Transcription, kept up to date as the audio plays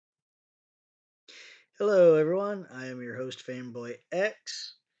Hello, everyone. I am your host, Fanboy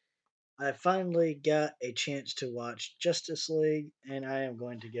X. I finally got a chance to watch Justice League, and I am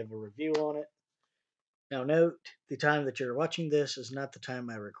going to give a review on it. Now, note the time that you're watching this is not the time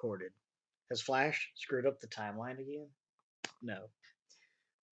I recorded. Has Flash screwed up the timeline again? No.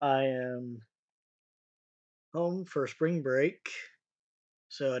 I am home for spring break,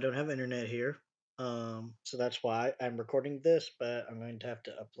 so I don't have internet here. So that's why I'm recording this, but I'm going to have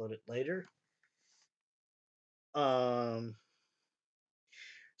to upload it later. Um,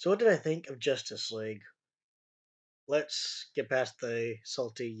 so what did I think of Justice League? Let's get past the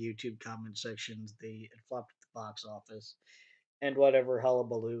salty YouTube comment sections, it flopped at the box office, and whatever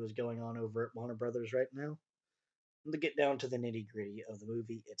hullabaloo is going on over at Warner Brothers right now. To get down to the nitty gritty of the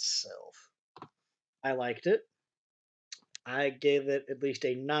movie itself. I liked it. I gave it at least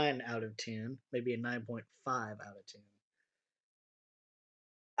a 9 out of 10, maybe a 9.5 out of 10.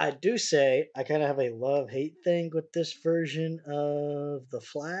 I do say I kind of have a love hate thing with this version of The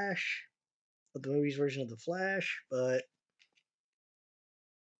Flash, of the movie's version of The Flash, but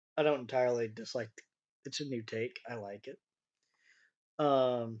I don't entirely dislike it. It's a new take. I like it.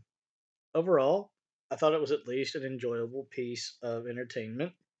 Um, Overall, I thought it was at least an enjoyable piece of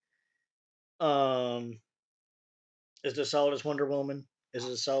entertainment. Um, is it as solid as Wonder Woman? Is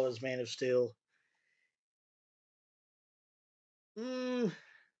it as solid as Man of Steel? Mm,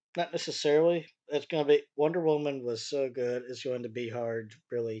 Not necessarily. It's going to be Wonder Woman was so good. It's going to be hard,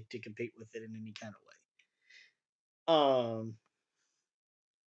 really, to compete with it in any kind of way. Um,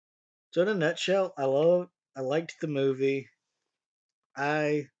 so in a nutshell, I liked the movie.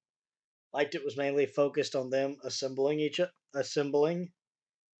 I liked it was mainly focused on them assembling,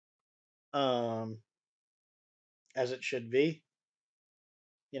 um, as it should be.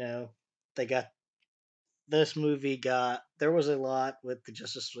 You know, they got this movie got there was a lot with the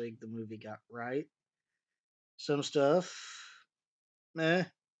Justice League the movie got right. Some stuff, meh.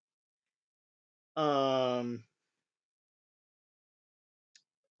 Um,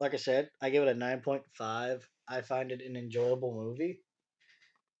 like I said, I give it a 9.5. I find it an enjoyable movie.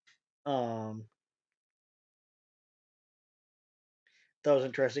 Um, that was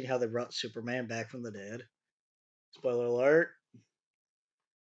interesting how they brought Superman back from the dead. Spoiler alert.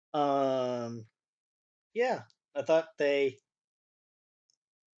 Um, yeah, I thought they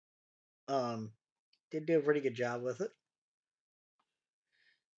um did do a pretty good job with it.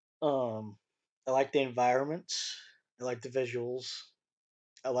 Um, I like the environments. I like the visuals.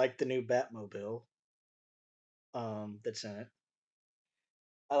 I like the new Batmobile. That's in it.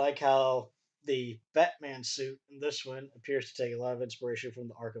 I like how the Batman suit in this one appears to take a lot of inspiration from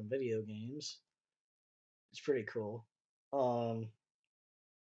the Arkham video games. It's pretty cool. Um,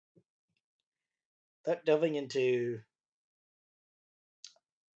 that delving into,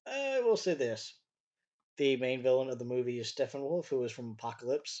 I will say this: the main villain of the movie is Steppenwolf, who is from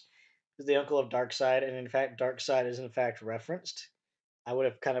Apocalypse, who's the uncle of Darkseid, and in fact, Darkseid is in fact referenced. I would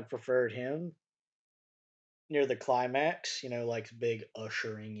have kind of preferred him near the climax, like big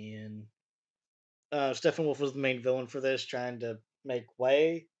ushering in. Steppenwolf was the main villain for this, trying to make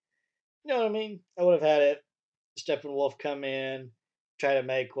way. You know what I mean? I would have had it Steppenwolf come in, try to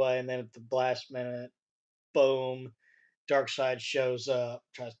make way, and then at the last minute, boom, Darkseid shows up.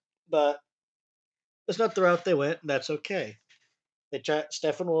 But that's not the route they went, and that's okay.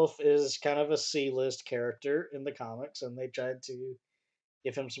 Steppenwolf is kind of a C-list character in the comics, and they tried to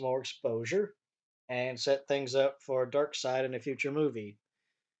give him some more exposure and set things up for Darkseid in a future movie.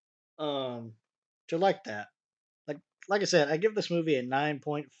 Um, to like that. Like like I said, I give this movie a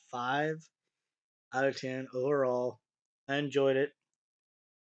 9.5 out of 10 overall. I enjoyed it.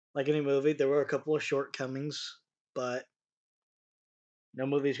 Like any movie, there were a couple of shortcomings, but no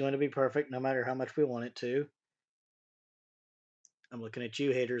movie's going to be perfect no matter how much we want it to. I'm looking at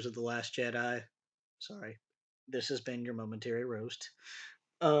you, haters of The Last Jedi. Sorry. This has been your momentary roast.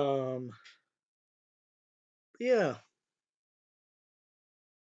 Um, yeah,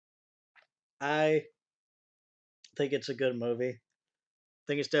 I think it's a good movie. I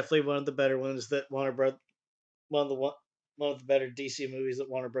think it's definitely one of the better ones that one of the one of the better DC movies that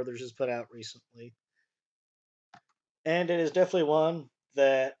Warner Brothers has put out recently. And it is definitely one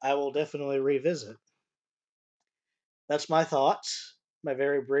that I will definitely revisit. That's my thoughts, my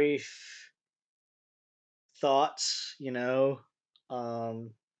very brief thoughts.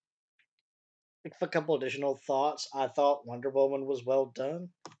 A couple additional thoughts. I thought Wonder Woman was well done.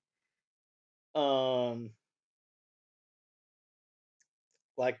 Um,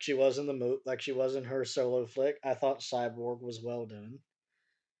 like she was in like she was in her solo flick. I thought Cyborg was well done.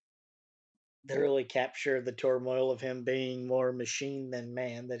 They really captured the turmoil of him being more machine than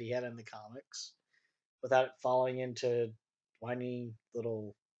man that he had in the comics. without it falling into whiny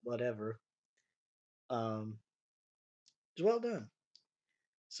little whatever. It's well done.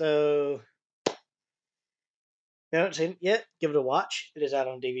 So, if you haven't seen it yet, give it a watch. It is out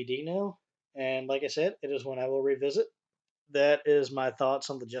on DVD now. And like I said, it is one I will revisit. That is my thoughts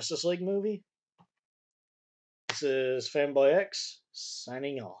on the Justice League movie. This is Fanboy X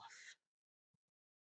signing off.